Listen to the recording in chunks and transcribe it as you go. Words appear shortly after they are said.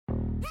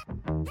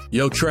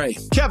Yo, Trey.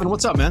 Kevin,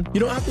 what's up, man? You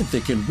know, I've been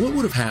thinking, what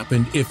would have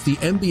happened if the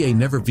NBA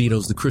never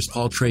vetoes the Chris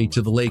Paul trade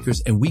to the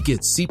Lakers and we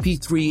get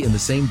CP3 in the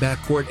same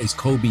backcourt as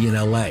Kobe in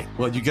LA?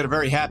 Well, you get a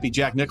very happy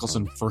Jack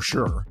Nicholson for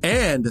sure.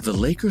 And the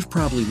Lakers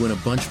probably win a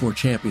bunch more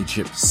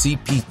championships.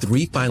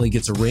 CP3 finally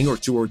gets a ring or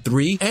two or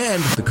three,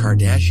 and the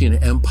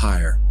Kardashian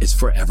empire is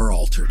forever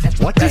altered.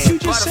 What did you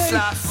just say?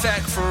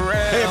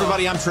 Hey,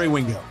 everybody, I'm Trey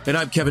Wingo. And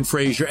I'm Kevin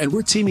Frazier, and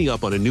we're teaming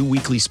up on a new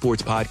weekly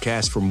sports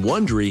podcast from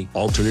Wondery,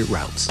 Alternate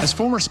Routes. As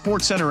former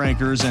Sports Center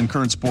anchors and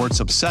current sports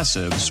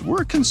obsessives,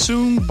 we're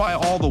consumed by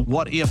all the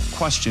what-if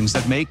questions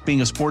that make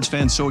being a sports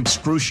fan so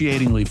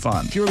excruciatingly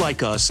fun. If you're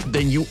like us,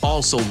 then you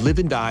also live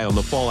and die on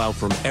the fallout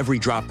from every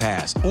drop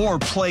pass. Or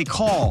play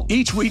call.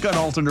 Each week on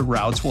Alternate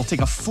Routes, we'll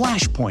take a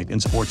flashpoint in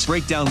sports,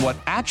 break down what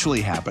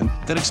actually happened,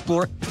 then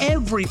explore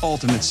every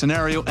alternate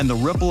scenario and the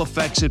ripple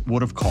effects it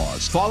would have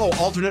caused. Follow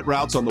Alternate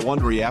Routes on the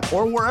Wondery app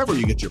or wherever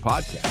you get your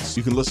podcasts.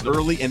 You can listen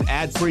early and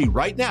ad-free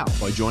right now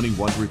by joining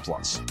Wondery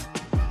Plus.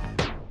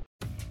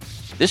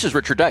 This is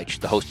Richard Deitsch,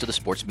 the host of the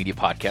Sports Media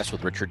Podcast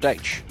with Richard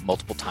Deitsch.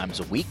 Multiple times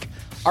a week,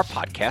 our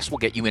podcast will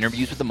get you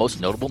interviews with the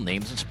most notable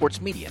names in sports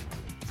media,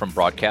 from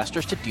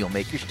broadcasters to deal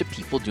makers to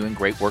people doing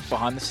great work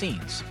behind the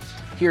scenes.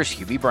 Here's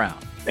Hubie Brown.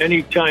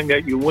 Anytime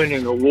that you win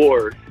an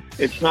award,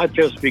 it's not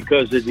just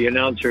because of the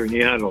announcer and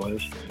the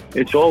analyst.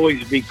 It's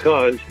always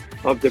because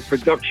of the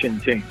production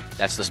team.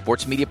 That's the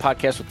Sports Media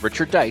Podcast with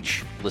Richard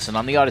Deitsch. Listen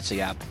on the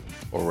Odyssey app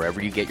or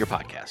wherever you get your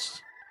podcasts.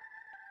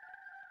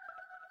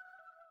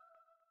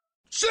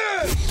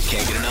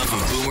 Can't get enough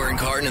of Boomer and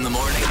Carton in the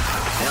morning?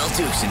 Al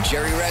Dukes and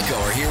Jerry Recco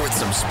are here with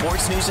some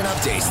sports news and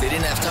updates they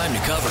didn't have time to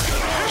cover. Here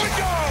we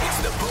go!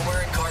 It's the Boomer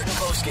and Carton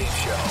postgame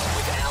show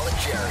with Al and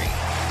Jerry.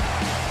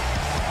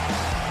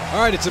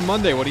 All right, it's a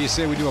Monday. What do you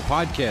say we do a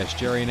podcast?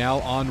 Jerry and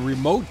Al on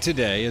remote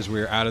today as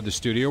we're out of the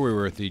studio. We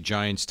were at the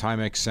Giants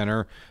Timex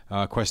Center,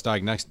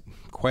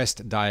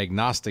 Quest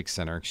Diagnostic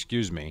Center,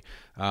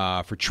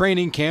 for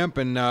training camp,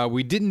 and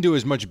we didn't do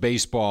as much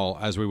baseball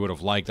as we would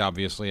have liked,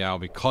 obviously, Al,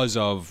 because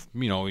of,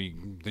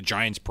 the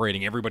Giants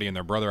parading everybody and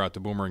their brother out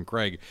to Boomer and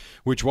Craig,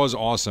 which was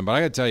awesome. But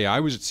I got to tell you, I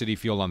was at Citi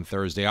Field on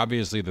Thursday.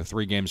 Obviously, the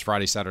 3 games,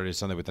 Friday, Saturday,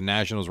 Sunday with the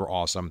Nationals were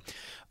awesome.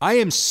 I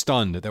am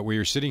stunned that we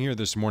are sitting here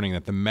this morning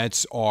that the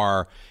Mets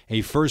are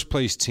a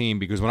first-place team,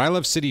 because when I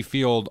left Citi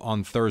Field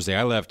on Thursday,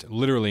 I left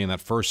literally in that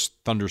first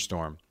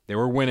thunderstorm. They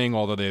were winning,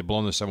 although they had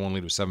blown the 7-1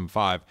 lead with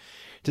 7-5.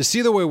 To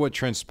see the way what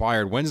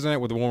transpired Wednesday night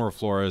with the Wilmer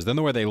Flores, then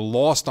the way they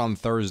lost on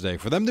Thursday,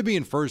 for them to be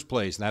in first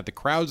place and have the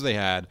crowds they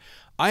had,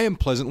 I am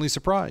pleasantly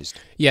surprised.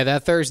 Yeah,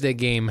 that Thursday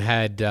game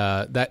had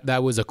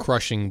that was a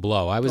crushing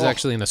blow. I was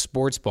actually in a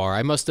sports bar.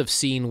 I must have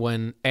seen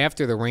when,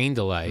 after the rain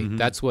delay,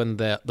 that's when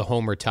the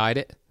homer tied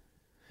it.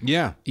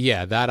 Yeah.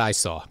 Yeah, that I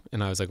saw.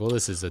 And I was like, well,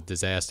 this is a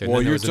disaster. And Well,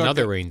 then there was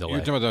another rain delay.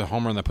 You're talking about the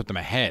home run that put them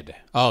ahead.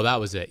 Oh, that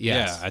was it,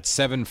 yes. Yeah, at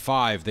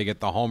 7-5, they get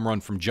the home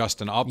run from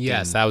Justin Upton.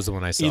 Yes, that was the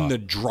one I saw. In the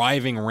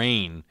driving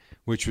rain,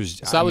 which was...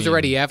 So that was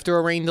already after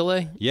a rain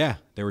delay? Yeah,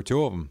 there were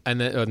 2 of them. And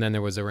then there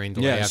was a rain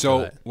delay after so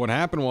that. What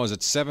happened was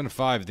at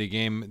 7-5, the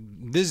game...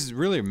 This is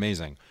really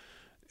amazing.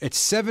 At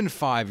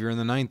 7-5, you're in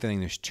the 9th inning,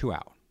 there's 2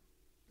 out.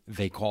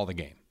 They call the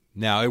game.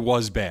 Now, it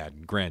was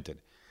bad,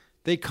 granted.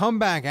 They come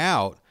back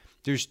out.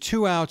 There's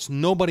 2 outs,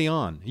 nobody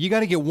on. You got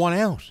to get 1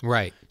 out.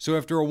 Right. So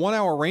after a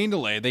 1-hour rain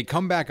delay, they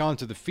come back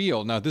onto the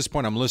field. Now, at this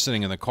point, I'm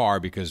listening in the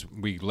car because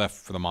we left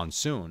for the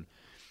monsoon.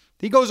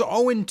 He goes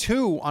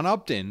 0-2 on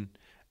Upton,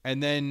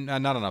 and then,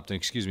 not on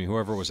Upton,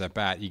 whoever was at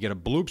bat. You get a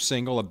bloop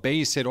single, a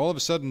base hit, all of a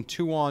sudden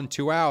 2 on,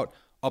 2 out.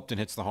 Upton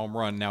hits the home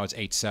run. Now it's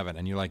 8-7,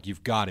 and you're like,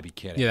 you've got to be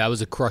kidding. Yeah, that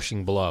was a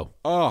crushing blow.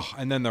 Oh,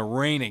 and then the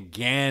rain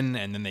again,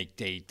 and then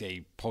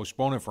they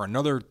postpone it for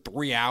another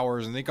 3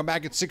 hours, and they come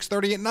back at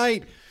 6:30 at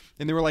night.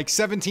 And there were like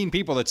 17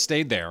 people that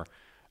stayed there.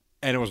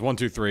 And it was 1,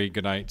 2, 3,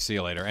 good night, see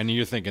you later. And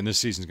you're thinking this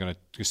season's going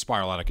to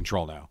spiral out of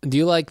control now. Do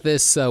you like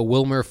this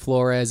Wilmer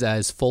Flores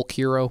as folk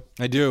hero?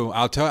 I do.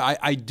 I'll tell you,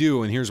 I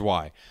do, and here's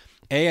why.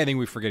 I think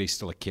we forget he's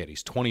still a kid.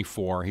 He's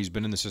 24. He's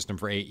been in the system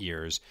for 8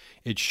 years.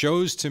 It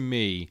shows to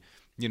me,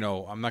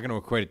 I'm not going to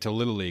equate it to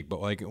Little League,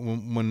 but like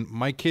when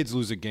my kids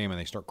lose a game and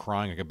they start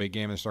crying, like a big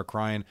game, and they start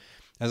crying,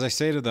 as I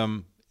say to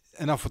them,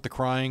 enough with the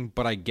crying,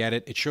 but I get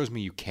it. It shows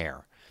me you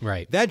care.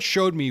 Right. That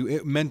showed me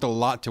it meant a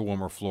lot to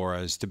Wilmer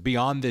Flores to be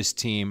on this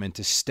team and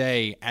to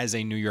stay as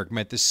a New York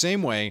Met. The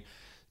same way,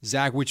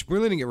 Zach, which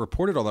really didn't get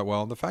reported all that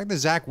well, the fact that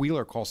Zach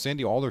Wheeler calls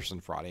Sandy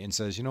Alderson Friday and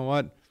says, you know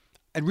what,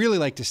 I'd really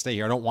like to stay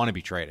here. I don't want to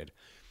be traded.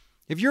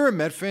 If you're a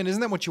Met fan, isn't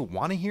that what you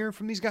want to hear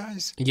from these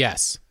guys?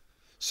 Yes.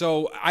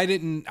 So I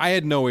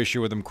had no issue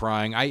with him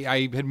crying.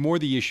 I had more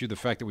the issue the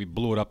fact that we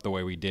blew it up the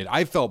way we did.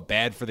 I felt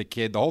bad for the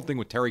kid. The whole thing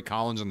with Terry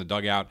Collins in the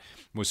dugout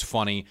was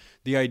funny.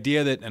 The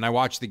idea that, and I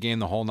watched the game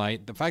the whole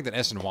night, the fact that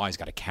SNY's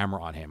got a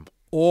camera on him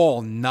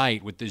all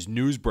night with this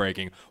news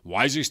breaking.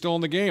 Why is he still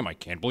in the game? I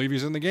can't believe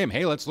he's in the game.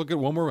 Hey, let's look at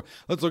Wilmer.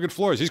 Let's look at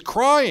Flores. He's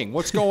crying.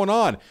 What's going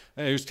on?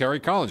 Hey, here's Terry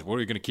Collins. What,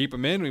 are you going to keep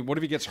him in? I mean, what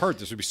if he gets hurt?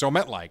 This would be so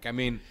Met-like. I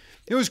mean,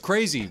 it was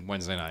crazy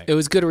Wednesday night. It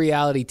was good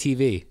reality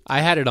TV. I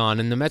had it on,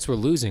 and the Mets were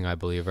losing, I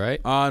believe, right?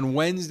 On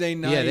Wednesday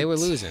night. Yeah, they were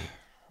losing.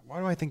 Why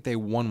do I think they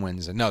won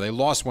Wednesday? No, they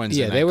lost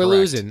Wednesday. Yeah, night, they were correct.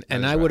 losing,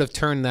 and That is I would right. have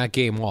turned that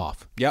game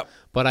off. Yep.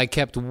 But I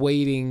kept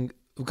waiting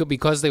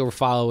because they were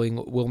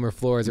following Wilmer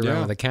Flores around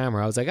with the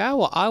camera. I was like,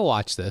 I'll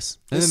watch this.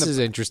 This is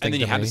interesting. And then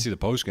you to had me. to see the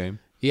post game.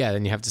 Yeah,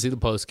 then you have to see the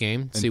post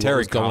game, see Terry what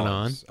was going on.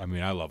 Collins, I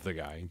mean, I love the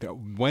guy.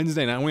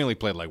 Wednesday night, we only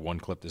played like one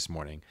clip this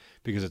morning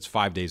because it's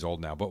 5 days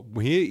old now. But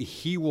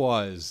he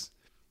was,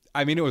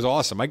 I mean, it was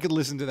awesome. I could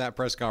listen to that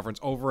press conference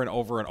over and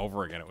over and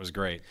over again. It was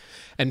great.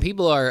 And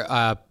people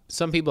are,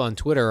 some people on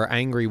Twitter are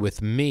angry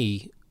with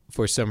me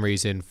for some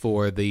reason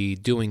for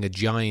doing a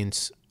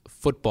Giants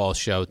football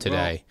show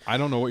today. Well, I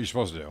don't know what you're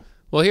supposed to do.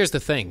 Well, here's the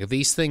thing.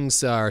 These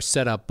things are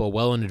set up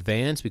well in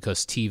advance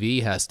because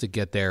TV has to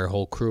get their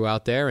whole crew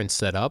out there and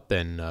set up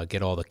and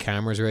get all the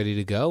cameras ready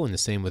to go, and the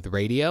same with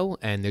radio.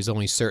 And there's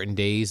only certain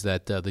days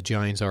that the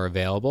Giants are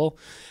available.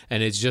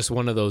 And it's just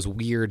one of those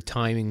weird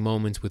timing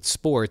moments with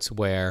sports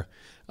where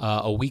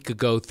a week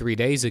ago, 3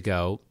 days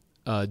ago,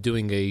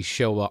 doing a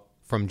show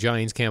from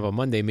Giants camp on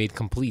Monday made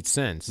complete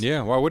sense.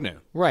 Yeah, why wouldn't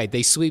it? Right.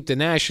 They sweep the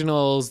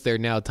Nationals. They're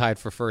now tied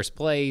for first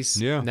place.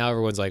 Yeah. Now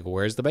everyone's like,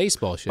 where's the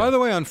baseball show? By the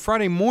way, on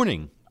Friday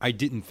morning, I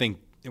didn't think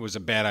it was a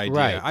bad idea.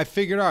 Right. I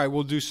figured, all right,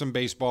 we'll do some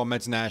baseball,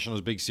 Mets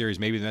Nationals, big series.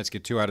 Maybe the Mets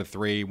get 2 out of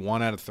 3,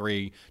 1 out of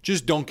 3.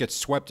 Just don't get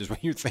swept is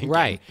what you're thinking.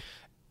 Right.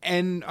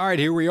 And, all right,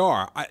 here we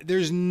are.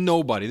 There's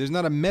not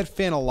a Met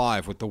fan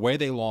alive with the way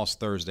they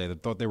lost Thursday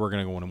that thought they were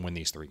going to go in and win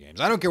these 3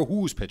 games. I don't care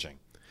who's pitching.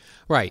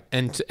 Right,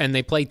 and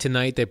they play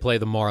tonight. They play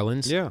the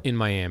Marlins in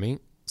Miami.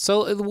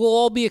 So we'll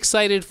all be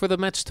excited for the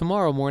Mets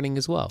tomorrow morning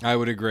as well. I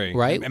would agree.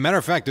 Right? As a matter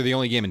of fact, they're the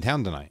only game in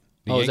town tonight.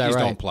 The Is that Yankees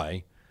right? don't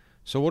play.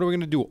 So what are we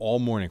going to do all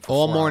morning for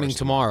All 4 morning hours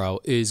tomorrow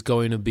is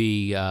going to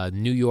be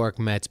New York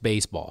Mets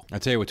baseball. I'll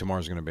tell you what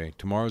tomorrow's going to be.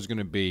 Tomorrow's going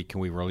to be, can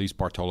we release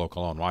Bartolo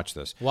Colon? Watch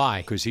this.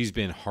 Why? Because he's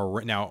been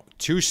horrific. Now,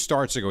 2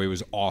 starts ago, he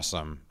was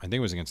awesome. I think it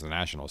was against the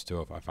Nationals, too,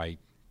 if I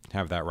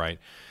have that right.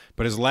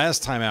 But his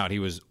last time out, he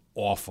was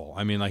awful.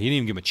 I mean, like, he didn't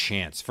even give him a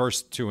chance.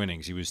 First 2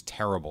 innings, he was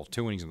terrible.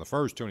 2 innings in the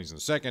first, 2 innings in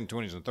the second, 2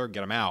 innings in the third,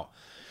 get him out.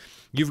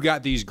 You've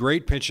got these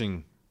great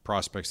pitching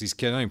prospects. These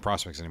kids, not even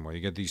prospects anymore. You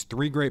got these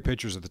 3 great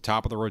pitchers at the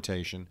top of the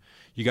rotation.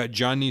 You got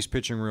John Neese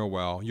pitching real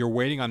well. You're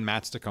waiting on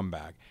Mats to come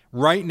back.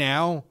 Right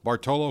now,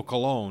 Bartolo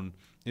Colon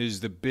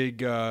is the big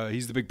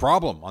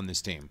problem on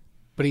this team.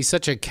 But he's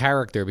such a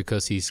character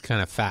because he's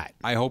kind of fat.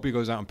 I hope he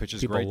goes out and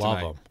pitches People great love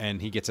tonight. him.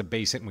 And he gets a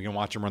base hit and we can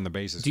watch him run the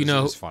bases. Do you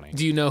know? It's funny.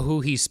 Do you know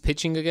who he's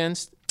pitching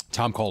against?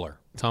 Tom Kohler.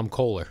 Tom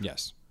Kohler.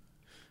 Yes.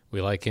 We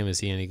like him. Is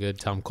he any good?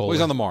 Tom Kohler. Well,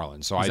 he's on the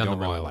Marlins, so He's I on don't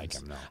the really Marlins. like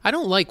him. No. I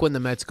don't like when the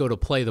Mets go to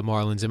play the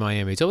Marlins in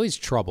Miami. It's always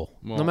trouble.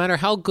 No matter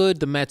how good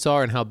the Mets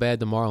are and how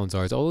bad the Marlins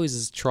are, it's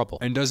always trouble.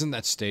 And doesn't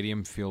that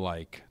stadium feel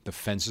like the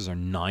fences are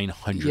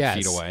 900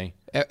 feet away?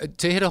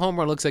 To hit a home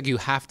run looks like you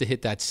have to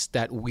hit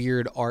that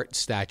weird art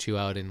statue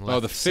out in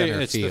left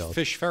center it's field. the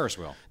fish Ferris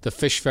wheel. The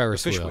fish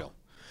Ferris Fish wheel. wheel.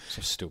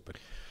 So stupid.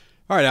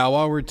 All right, Al,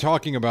 while we're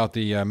talking about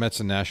the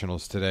Mets and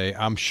Nationals today,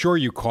 I'm sure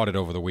you caught it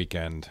over the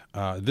weekend.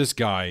 This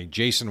guy,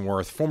 Jason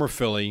Worth, former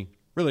Philly,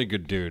 really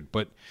good dude.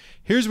 But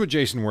here's what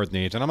Jason Worth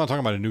needs, and I'm not talking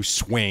about a new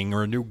swing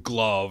or a new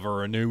glove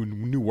or a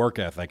new work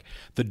ethic.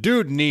 The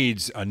dude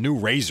needs a new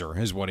razor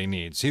is what he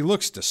needs. He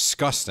looks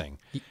disgusting.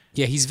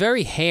 Yeah, he's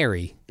very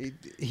hairy.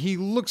 He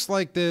looks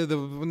like the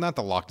not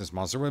the Loch Ness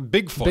Monster, but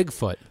Bigfoot.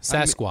 Bigfoot,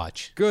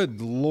 Sasquatch. Good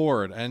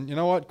Lord. And you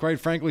know what? Quite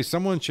frankly,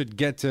 someone should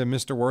get to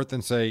Mr. Worth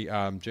and say,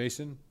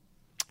 Jason,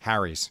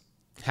 Harry's.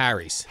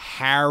 Because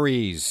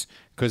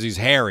he's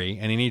hairy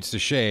and he needs to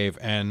shave,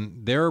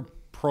 and their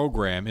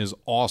program is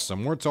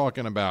awesome. We're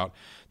talking about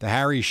the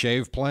Harry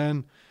Shave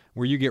Plan,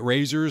 where you get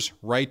razors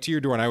right to your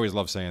door, and I always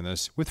love saying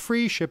this, with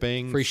free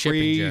shipping. Free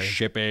shipping,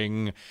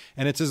 shipping.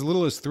 And it's as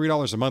little as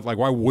 $3 a month. Like,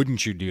 why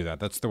wouldn't you do that?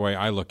 That's the way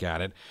I look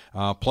at it.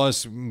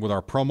 Plus, with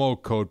our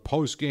promo code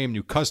POSTGAME,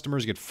 new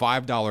customers get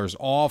 $5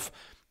 off.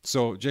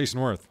 So, Jason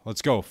Worth,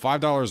 let's go.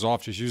 $5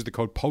 off. Just use the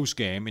code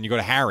POSTGAME, and you go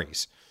to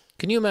Harry's.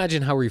 Can you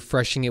imagine how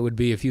refreshing it would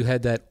be if you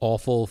had that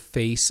awful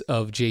face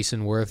of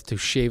Jason Worth to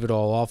shave it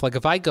all off? Like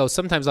if I go,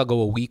 sometimes I'll go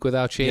a week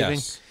without shaving.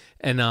 Yes.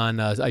 And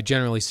I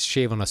generally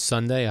shave on a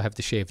Sunday. I have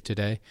to shave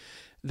today.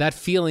 That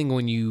feeling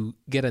when you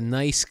get a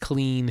nice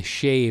clean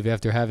shave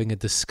after having a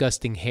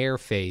disgusting hair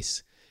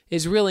face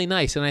is really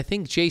nice. And I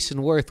think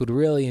Jason Worth would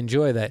really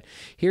enjoy that.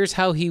 Here's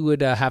how he would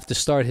have to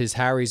start his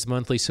Harry's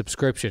monthly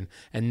subscription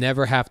and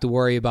never have to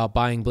worry about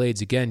buying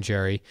blades again,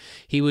 Jerry.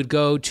 He would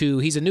go to,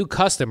 he's a new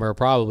customer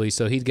probably,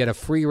 so he'd get a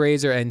free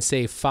razor and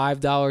save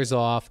 $5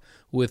 off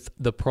with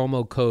the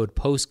promo code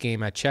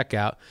POSTGAME at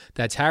checkout.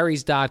 That's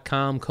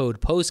harrys.com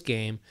code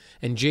POSTGAME,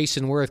 and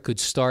Jason Worth could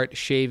start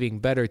shaving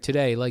better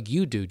today like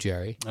you do,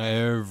 Jerry.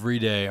 Every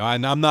day.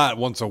 And I'm not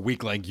once a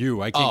week like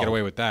you. I can't get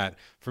away with that.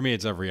 For me,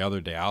 it's every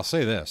other day. I'll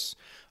say this.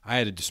 I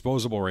had a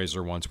disposable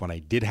razor once when I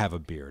did have a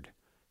beard.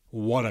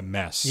 what a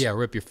mess. Yeah,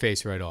 rip your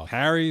face right off.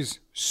 Harry's,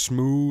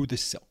 smooth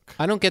as silk.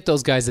 I don't get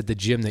those guys at the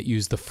gym that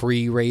use the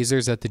free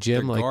razors at the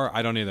gym.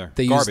 I don't either.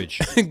 They Garbage.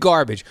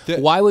 Garbage.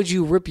 Why would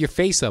you rip your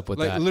face up with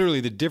Like, that?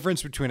 literally, the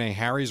difference between a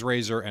Harry's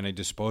razor and a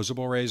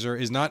disposable razor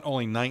is not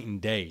only night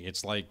and day.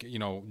 It's like,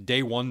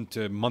 day 1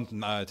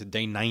 to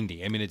day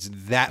 90. I mean, it's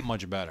that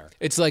much better.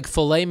 It's like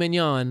filet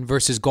mignon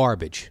versus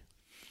garbage.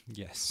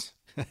 Yes.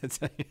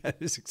 That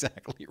is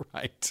exactly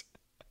right.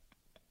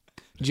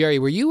 Jerry,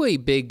 were you a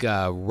big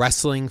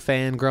wrestling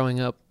fan growing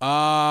up?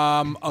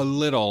 A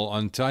little,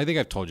 until I think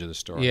I've told you the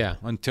story. Yeah.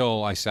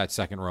 Until I sat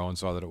second row and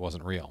saw that it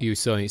wasn't real. You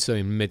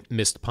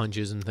missed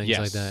punches and things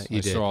like that? I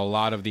saw a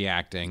lot of the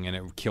acting, and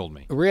it killed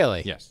me.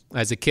 Really? Yes.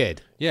 As a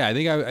kid? Yeah,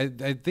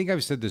 I think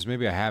I've said this.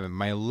 Maybe I haven't.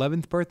 My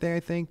 11th birthday,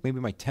 I think. Maybe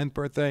my 10th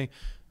birthday.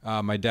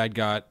 My dad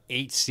got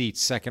 8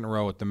 seats, second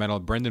row at the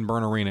Brendan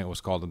Byrne Arena, it was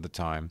called at the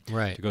time.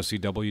 Right. To go see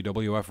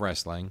WWF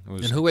wrestling.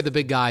 And who were the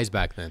big guys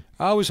back then?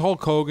 It was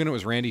Hulk Hogan. It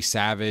was Randy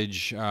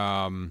Savage.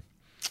 I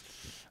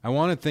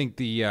want to think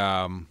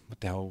what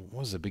the hell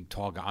was the big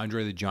tall guy?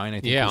 Andre the Giant, I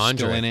think, was Andre.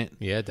 still in it.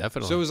 Yeah,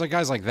 definitely. So it was like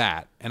guys like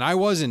that. And I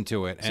was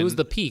into it. So it was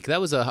the peak. That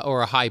was a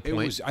high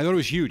point. I thought it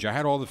was huge. I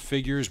had all the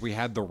figures. We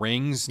had the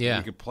rings that Yeah.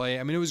 we could play.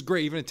 I mean, it was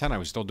great. Even at 10, I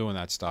was still doing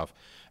that stuff.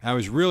 And I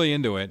was really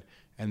into it.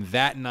 And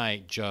that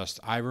night,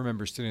 I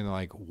remember sitting there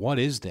like, what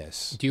is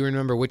this? Do you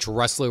remember which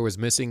wrestler was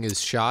missing his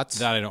shots?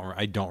 That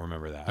I don't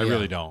remember that. I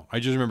really don't. I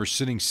just remember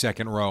sitting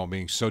second row and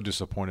being so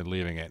disappointed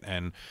leaving it.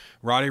 And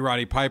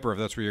Roddy Piper, if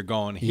that's where you're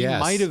going, he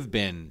might have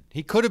been.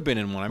 He could have been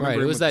in one. I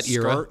remember it was that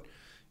era. Skirt.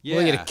 Yeah.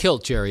 Well, he had a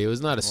kilt, Jerry. It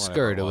was not a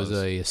skirt. it It was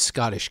was. a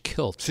Scottish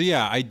kilt. So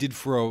yeah, I did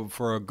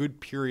for a good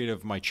period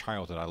of my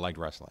childhood. I liked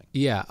wrestling.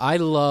 Yeah, I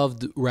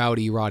loved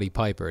Roddy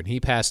Piper, and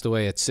he passed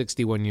away at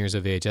 61 years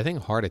of age. I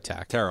think heart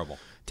attack.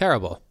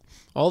 Terrible.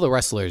 All the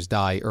wrestlers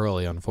die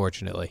early,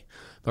 unfortunately.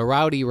 But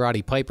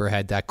Roddy Piper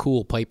had that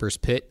cool Piper's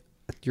Pit.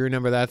 Do you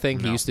remember that thing?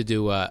 No. He used to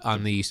do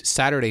on the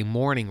Saturday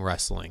morning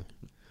wrestling.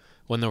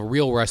 When the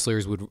real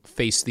wrestlers would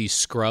face these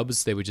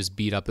scrubs, they would just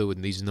beat up it with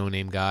these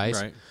no-name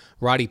guys. Right.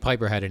 Roddy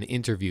Piper had an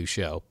interview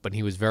show, but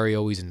he was very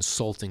always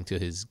insulting to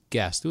his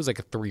guest. It was like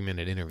a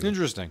 3-minute interview.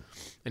 Interesting.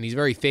 And he's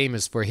very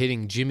famous for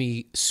hitting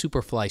Jimmy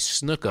Superfly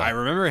Snuka. I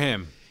remember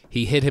him.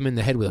 He hit him in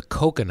the head with a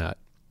coconut.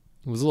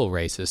 It was a little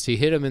racist. He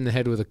hit him in the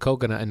head with a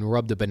coconut and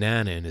rubbed a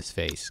banana in his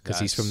face because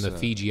he's from the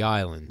Fiji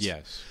Islands.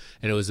 Yes.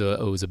 And it was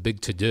a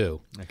big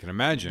to-do. I can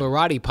imagine. But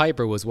Roddy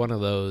Piper was one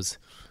of those...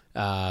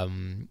 a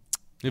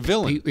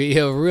villain.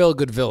 A real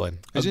good villain.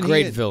 Isn't a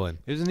great villain.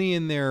 Isn't he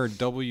in their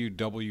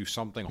WW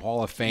something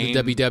Hall of Fame?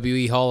 The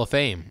WWE Hall of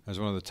Fame. As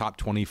one of the top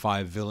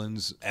 25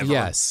 villains ever.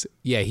 Yes.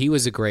 Yeah, he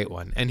was a great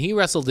one. And he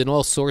wrestled in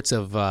all sorts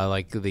of,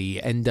 like the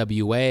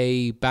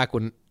NWA, back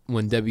when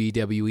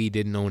WWE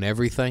didn't own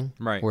everything.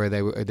 Right. Where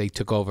they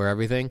took over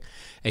everything.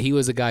 And he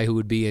was a guy who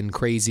would be in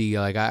crazy,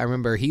 like I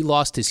remember he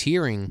lost his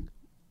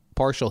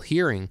partial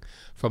hearing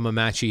from a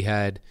match he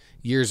had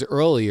years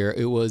earlier.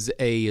 It was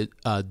a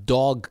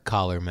dog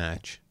collar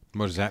match.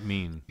 What does that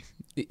mean?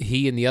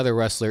 He and the other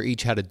wrestler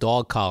each had a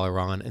dog collar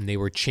on, and they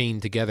were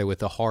chained together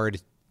with a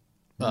hard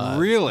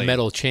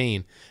metal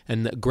chain.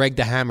 And Greg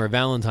the Hammer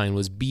Valentine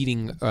was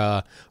beating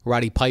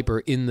Roddy Piper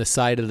in the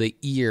side of the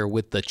ear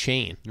with the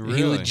chain. Really?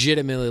 He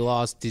legitimately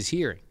lost his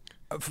hearing.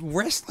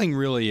 Wrestling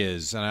really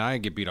is, and I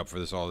get beat up for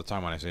this all the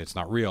time when I say it's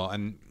not real,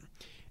 and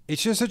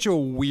it's just such a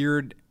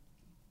weird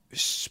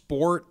piece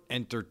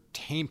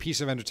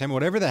of entertainment,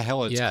 whatever the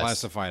hell it's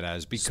classified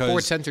as. Because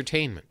sports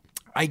entertainment.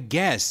 I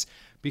guess,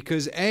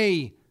 because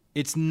A,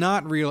 it's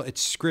not real,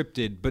 it's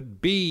scripted, but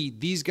B,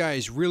 these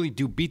guys really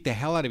do beat the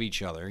hell out of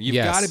each other.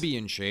 You've got to be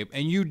in shape,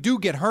 and you do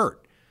get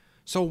hurt.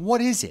 So what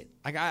is it?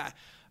 Like,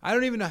 I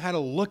don't even know how to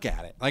look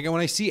at it. Like, when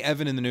I see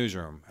Evan in the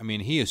newsroom, I mean,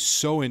 he is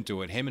so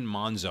into it. Him and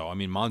Monzo. I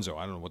mean, Monzo,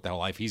 I don't know what the hell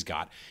life he's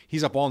got.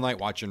 He's up all night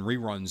watching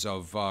reruns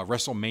of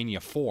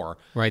WrestleMania 4.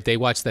 Right, they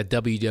watch that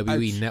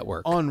WWE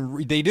network.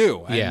 They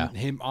do. Yeah. And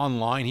him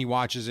online, he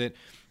watches it.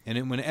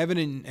 And when Evan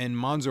and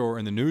Monzo are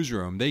in the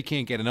newsroom, they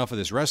can't get enough of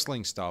this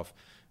wrestling stuff.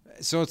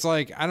 So it's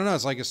like, I don't know,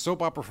 it's like a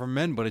soap opera for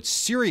men, but it's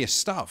serious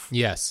stuff.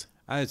 Yes.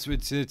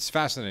 It's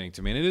fascinating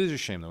to me, and it is a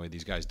shame the way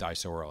these guys die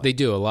so early. They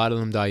do. A lot of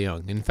them die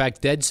young. In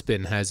fact,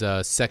 Deadspin has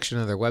a section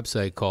of their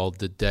website called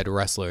The Dead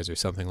Wrestlers or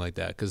something like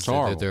that, because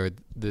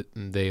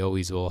they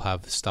always will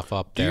have stuff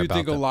up there. Do you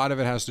think a lot of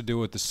it has to do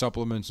with the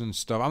supplements and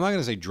stuff? I'm not going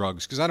to say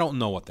drugs, because I don't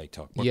know what they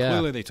took, but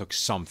clearly they took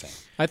something.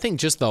 I think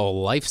just the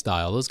whole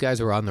lifestyle. Those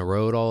guys were on the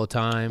road all the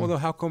time. Well,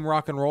 how come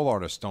rock and roll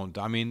artists don't?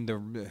 I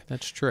mean,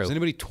 that's true. Has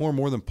anybody toured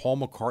more than Paul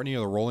McCartney or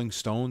the Rolling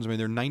Stones? I mean,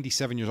 they're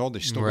 97 years old. They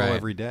still go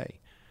every day.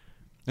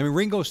 I mean,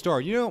 Ringo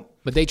Starr,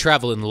 But they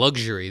travel in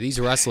luxury. These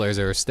wrestlers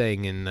are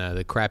staying in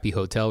the crappy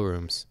hotel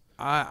rooms.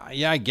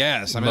 Yeah, I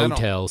guess.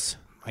 Motels.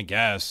 I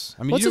guess.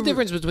 I mean, what's the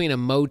difference between a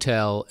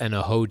motel and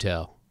a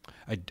hotel?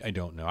 I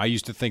don't know. I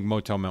used to think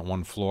motel meant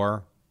one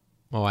floor.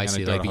 Oh, I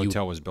see. Like a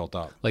hotel was built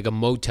up. Like a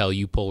motel,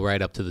 you pull right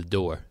up to the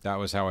door. That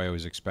was how I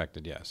always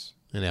expected, yes.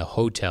 In a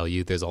hotel,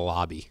 there's a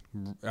lobby.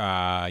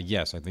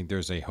 Yes, I think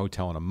there's a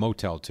hotel and a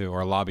motel, too, or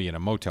a lobby and a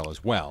motel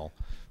as well,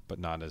 but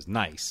not as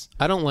nice.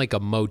 I don't like a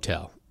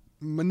motel.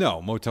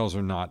 No, motels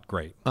are not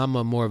great. I'm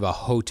more of a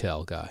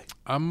hotel guy.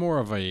 I'm more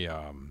of a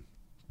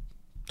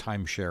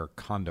timeshare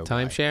condo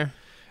guy. Timeshare?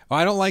 Well,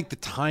 I don't like the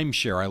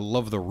timeshare. I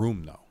love the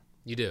room, though.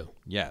 You do?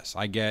 Yes,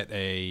 I get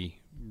a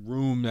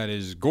room that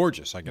is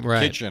gorgeous. I get a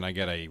Right. kitchen. I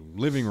get a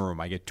living room.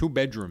 I get 2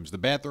 bedrooms. The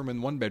bathroom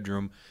in one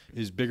bedroom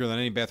is bigger than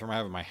any bathroom I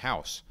have in my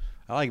house.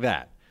 I like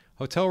that.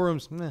 Hotel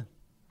rooms, meh.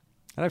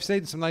 And I've stayed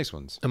in some nice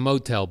ones. A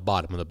motel,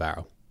 bottom of the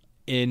barrel.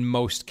 In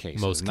most cases.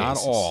 Most Not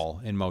cases.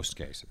 all, in most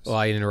cases. Well,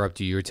 I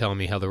interrupted you. You were telling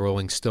me how the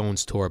Rolling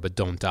Stones tour, but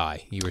don't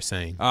die. You were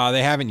saying.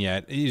 They haven't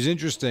yet. It's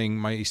interesting.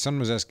 My son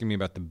was asking me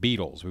about the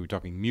Beatles. We were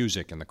talking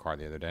music in the car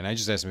the other day, and I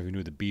just asked him if he knew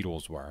who the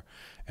Beatles were.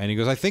 And he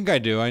goes, I think I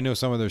do. I know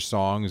some of their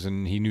songs,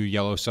 and he knew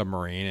Yellow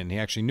Submarine, and he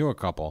actually knew a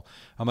couple.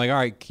 I'm like, all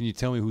right, can you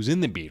tell me who's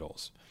in the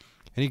Beatles?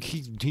 And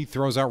he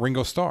throws out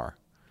Ringo Starr.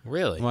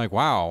 Really? I'm like,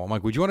 wow. I'm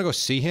like, would you want to go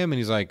see him? And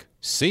he's like,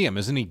 see him?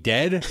 Isn't he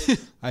dead?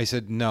 I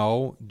said,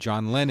 no.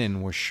 John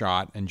Lennon was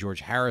shot and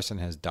George Harrison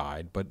has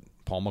died, but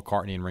Paul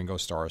McCartney and Ringo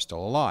Starr are still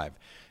alive.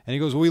 And he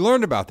goes, well, we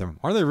learned about them.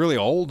 Are they really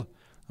old?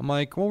 I'm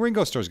like, well,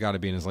 Ringo Starr's got to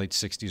be in his late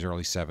 60s,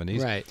 early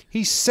 70s. Right.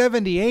 He's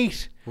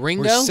 78.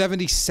 Ringo? Or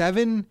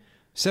 77,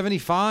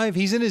 75.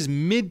 He's in his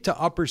mid to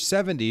upper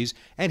 70s,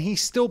 and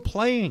he's still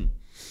playing.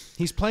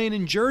 He's playing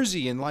in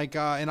Jersey in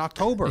in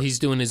October. He's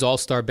doing his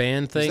all-star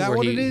band thing that where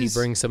what he it is?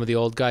 brings some of the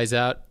old guys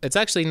out. It's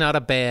actually not a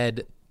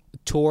bad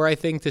tour, I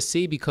think, to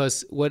see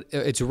because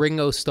it's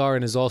Ringo Starr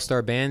and his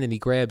all-star band, and he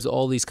grabs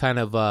all these kind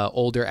of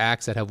older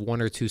acts that have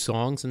 1 or 2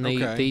 songs, and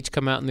they each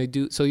come out and they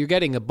do. So you're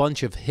getting a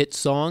bunch of hit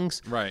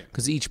songs, Right.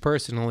 Because each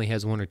person only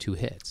has 1 or 2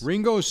 hits.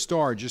 Ringo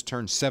Starr just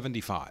turned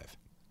 75.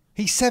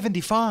 He's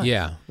 75.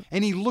 Yeah.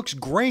 And he looks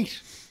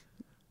great.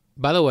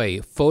 By the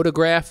way,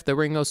 Photograph, the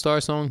Ringo Starr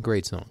song,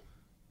 great song.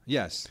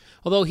 Yes.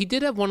 Although he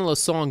did have one of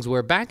those songs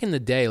where back in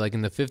the day, like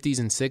in the 50s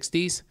and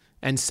 60s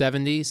and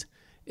 70s,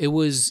 it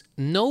was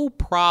no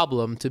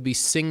problem to be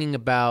singing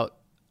about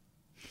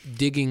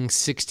digging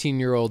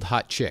 16-year-old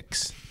hot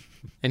chicks.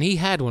 And he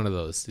had one of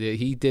those.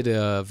 He did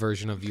a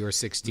version of You're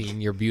 16,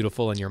 You're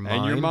Beautiful, and You're Mine.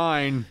 And you're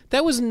mine.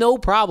 That was no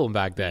problem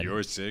back then.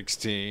 You're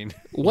 16.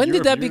 When You're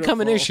did that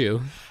become an beautiful.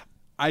 issue?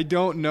 I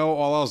don't know.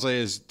 All I'll say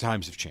is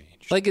times have changed.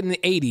 Like in the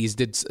 80s,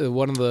 did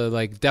one of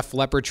the Def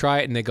Leppard try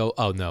it and they go,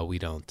 oh, no, we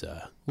don't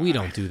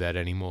do that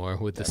anymore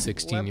with the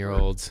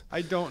 16-year-olds.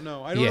 I don't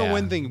know. I don't know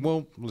when things.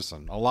 Well,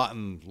 listen, a lot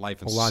in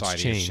life and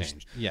society has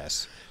changed.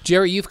 Yes.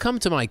 Jerry, you've come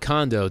to my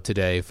condo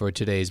today for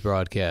today's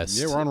broadcast.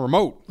 Yeah, we're on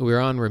remote. We're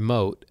on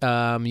remote.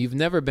 You've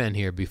never been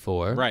here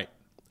before. Right.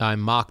 I'm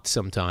mocked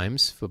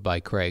sometimes by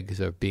Craig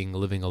for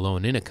living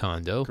alone in a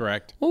condo.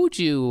 Correct. How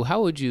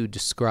would you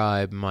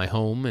describe my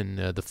home and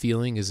the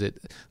feeling?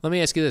 Let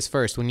me ask you this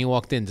first. When you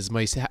walked in,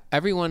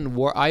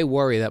 I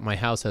worry that my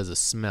house has a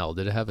smell.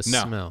 Did it have a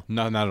smell?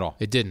 No, not at all.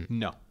 It didn't.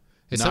 No.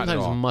 It's not at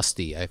sometimes all.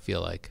 musty, I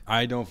feel like.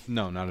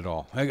 No, not at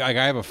all. I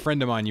have a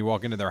friend of mine, you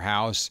walk into their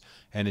house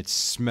and it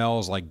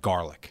smells like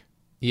garlic.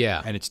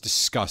 Yeah. And it's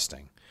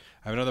disgusting.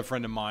 I have another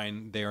friend of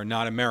mine, they are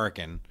not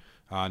American.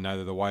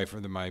 Neither the wife or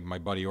my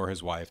buddy or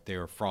his wife. They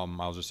are from,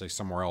 I'll just say,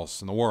 somewhere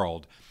else in the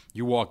world.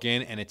 You walk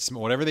in and it's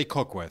whatever they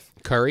cook with.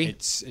 Curry?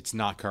 It's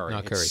not curry.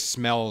 Not It curry.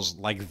 smells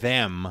like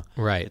them.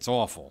 Right. It's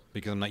awful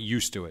because I'm not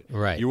used to it.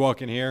 Right. You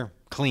walk in here,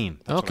 clean.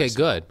 That's what I Okay,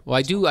 smell. good.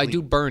 Well, I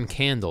do burn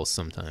candles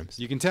sometimes.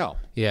 You can tell.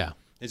 Yeah.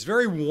 It's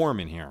very warm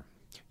in here.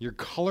 Your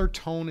color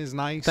tone is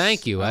nice.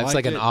 Thank you. I That's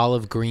like an it.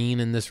 olive green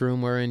in this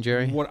room we're in,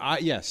 Jerry.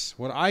 Here's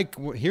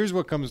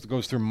what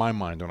goes through my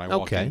mind when I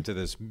walk Okay. into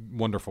this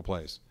wonderful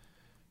place.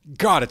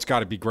 God, it's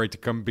got to be great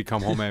to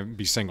become home and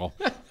be single.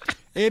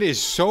 It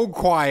is so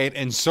quiet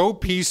and so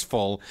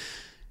peaceful.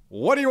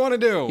 What do you want to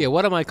do? Yeah,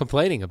 what am I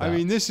complaining about? I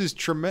mean, this is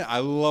tremendous. I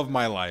love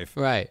my life.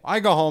 Right. I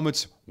go home.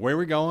 It's where are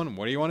we going?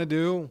 What do you want to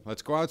do?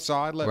 Let's go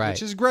outside. Right.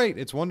 Which is great.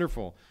 It's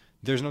wonderful.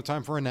 There's no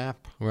time for a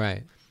nap.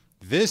 Right.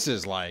 This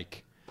is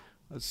like,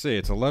 let's see,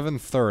 it's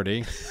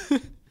 11:30.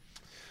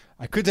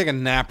 I could take a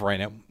nap right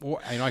now.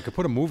 I could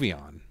put a movie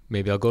on.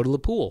 Maybe I'll go to the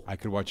pool. I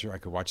could watch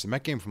the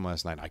Met game from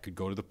last night. I could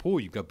go to the pool.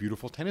 You've got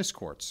beautiful tennis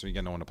courts, so you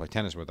got no one to play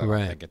tennis with. I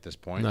don't think at this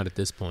point. Not at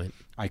this point.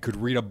 I could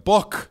read a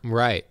book.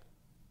 Right.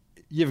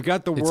 You've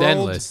got the It's world.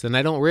 endless, and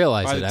I don't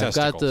realize by it. the I've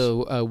got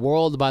the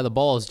world by the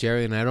balls,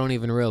 Jerry, and I don't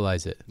even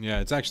realize it. Yeah,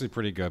 it's actually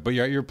pretty good. But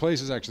your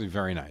place is actually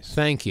very nice.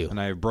 Thank you. And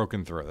I have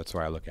broken through. That's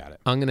why I look at it.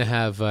 I'm going to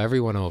have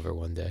everyone over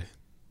one day.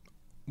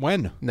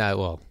 When?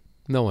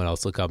 No one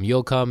else will come.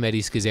 You'll come.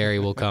 Eddie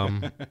Scazzeri will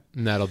come.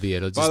 And that'll be it.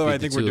 It'll just By the way, be I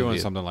think the we're two of doing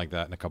you. something like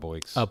that in a couple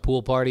weeks. A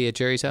pool party at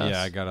Jerry's house?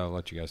 Yeah, I got to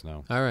let you guys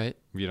know. All right.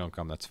 If you don't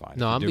come, that's fine.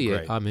 No, If you do,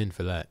 great. I'm in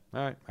for that.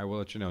 All right, I will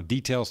let you know.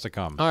 Details to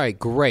come. All right,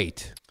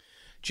 great.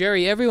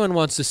 Jerry, everyone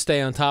wants to stay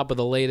on top of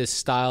the latest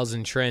styles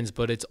and trends,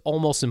 but it's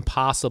almost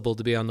impossible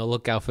to be on the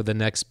lookout for the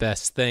next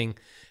best thing.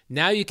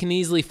 Now you can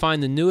easily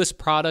find the newest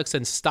products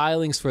and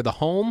stylings for the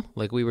home,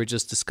 like we were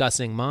just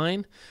discussing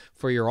mine,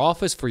 for your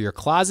office, for your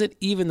closet,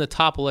 even the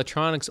top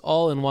electronics,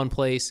 all in one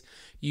place.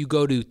 You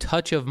go to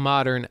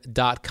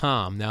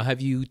touchofmodern.com. Now,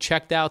 have you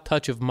checked out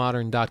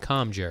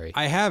touchofmodern.com, Jerry?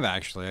 I have,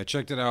 actually. I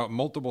checked it out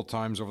multiple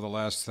times over the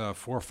last 4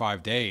 or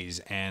 5 days,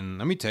 and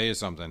let me tell you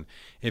something.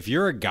 If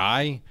you're a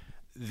guy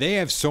They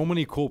have so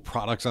many cool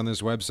products on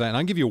this website, and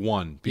I'll give you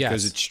one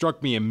because it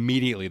struck me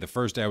immediately the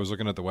first day I was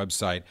looking at the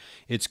website.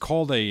 It's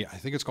called I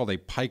think it's called a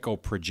Pico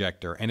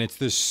projector, and it's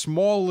this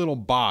small little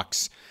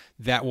box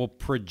that will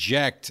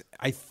project.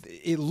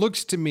 It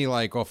looks to me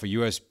like off a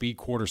USB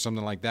cord or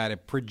something like that.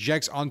 It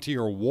projects onto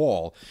your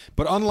wall,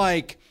 but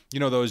unlike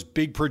those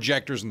big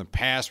projectors in the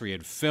past where you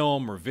had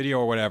film or video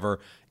or whatever.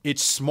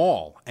 It's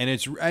small, and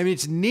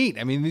it's neat.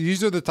 I mean,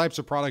 these are the types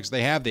of products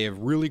they have. They have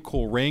really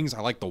cool rings.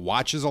 I like the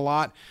watches a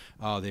lot.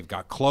 They've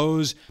got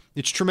clothes.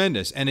 It's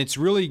tremendous, and it's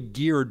really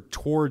geared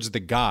towards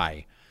the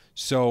guy.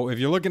 So if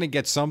you're looking to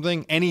get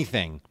something,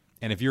 anything,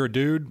 and if you're a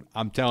dude,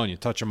 I'm telling you,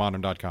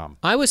 touchofmodern.com.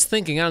 I was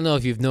thinking, I don't know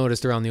if you've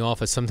noticed around the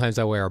office, sometimes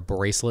I wear a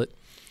bracelet.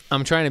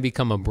 I'm trying to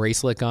become a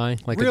bracelet guy,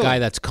 like a guy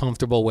that's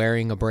comfortable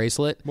wearing a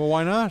bracelet. Well,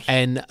 why not?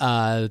 And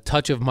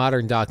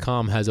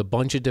touchofmodern.com has a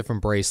bunch of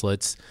different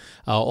bracelets,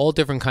 all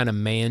different kind of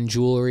man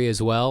jewelry as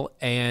well.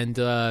 And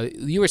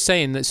you were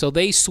saying that, so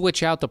they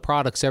switch out the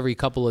products every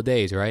couple of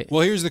days, right?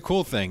 Well, here's the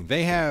cool thing.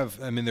 They have,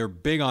 they're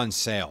big on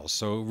sales.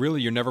 So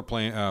really, you're never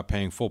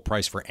paying full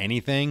price for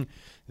anything.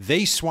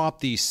 They swap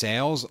these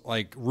sales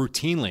like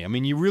routinely. I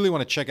mean, you really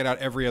want to check it out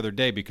every other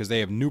day because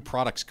they have new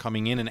products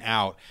coming in and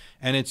out,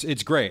 and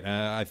it's great.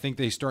 I think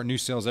they start new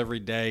sales every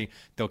day.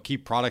 They'll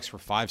keep products for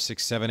 5,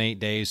 6, 7, 8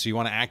 days, so you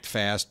want to act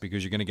fast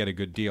because you're going to get a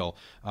good deal.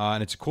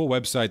 And it's a cool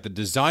website. The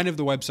design of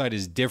the website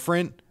is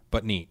different,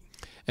 but neat.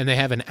 And they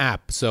have an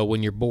app, so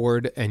when you're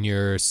bored and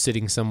you're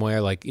sitting somewhere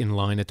like in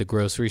line at the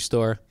grocery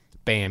store,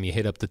 bam, you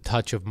hit up the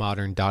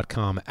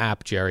touchofmodern.com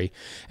app, Jerry.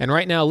 And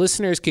right now,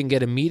 listeners can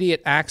get immediate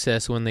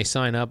access when they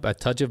sign up at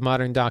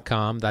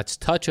touchofmodern.com. That's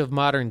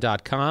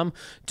touchofmodern.com.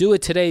 Do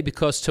it today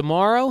because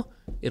tomorrow,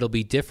 it'll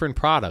be different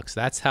products.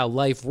 That's how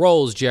life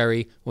rolls,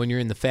 Jerry, when you're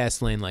in the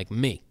fast lane like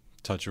me.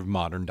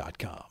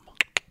 Touchofmodern.com.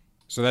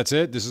 So that's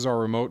it? This is our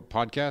remote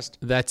podcast?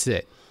 That's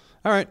it.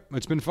 All right.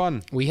 It's been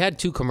fun. We had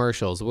 2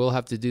 commercials. We'll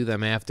have to do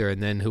them after, and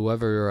then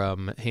whoever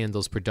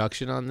handles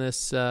production on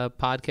this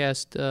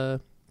podcast,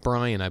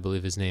 Brian, I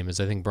believe his name is.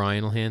 I think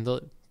Brian will handle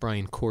it.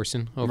 Brian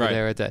Corson over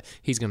there at that.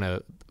 He's going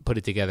to put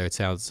it together. It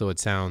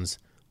sounds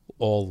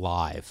all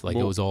live, like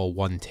it was all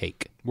one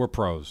take. We're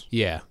pros.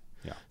 Yeah.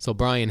 So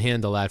Brian,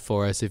 handle that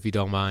for us if you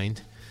don't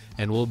mind.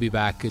 And we'll be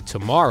back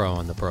tomorrow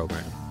on the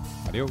program.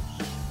 Adios.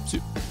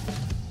 See.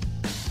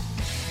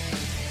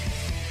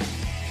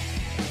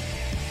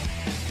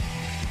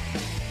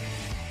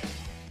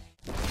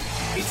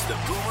 It's the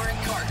Boomer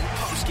and Carton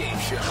postgame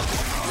show.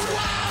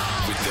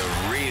 With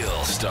the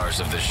real stars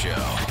of the show,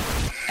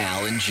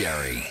 Al and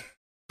Jerry.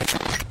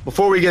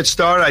 Before we get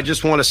started, I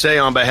just want to say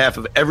on behalf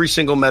of every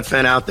single Met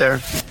fan out there,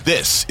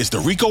 this is the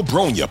Rico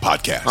Bronya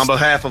podcast. On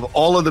behalf of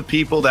all of the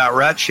people that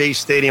were at Chase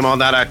Stadium on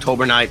that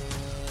October night,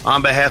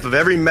 on behalf of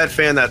every Met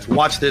fan that's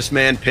watched this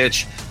man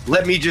pitch,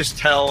 let me just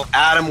tell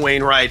Adam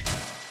Wainwright,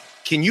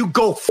 can you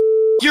go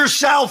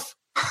yourself?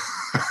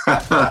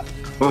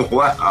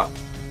 Wow.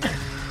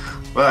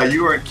 Well,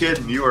 you weren't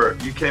kidding.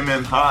 You came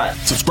in hot.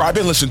 Subscribe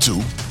and listen to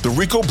the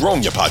Rico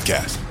Bronya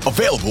podcast,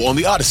 available on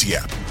the Odyssey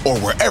app or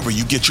wherever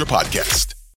you get your podcast.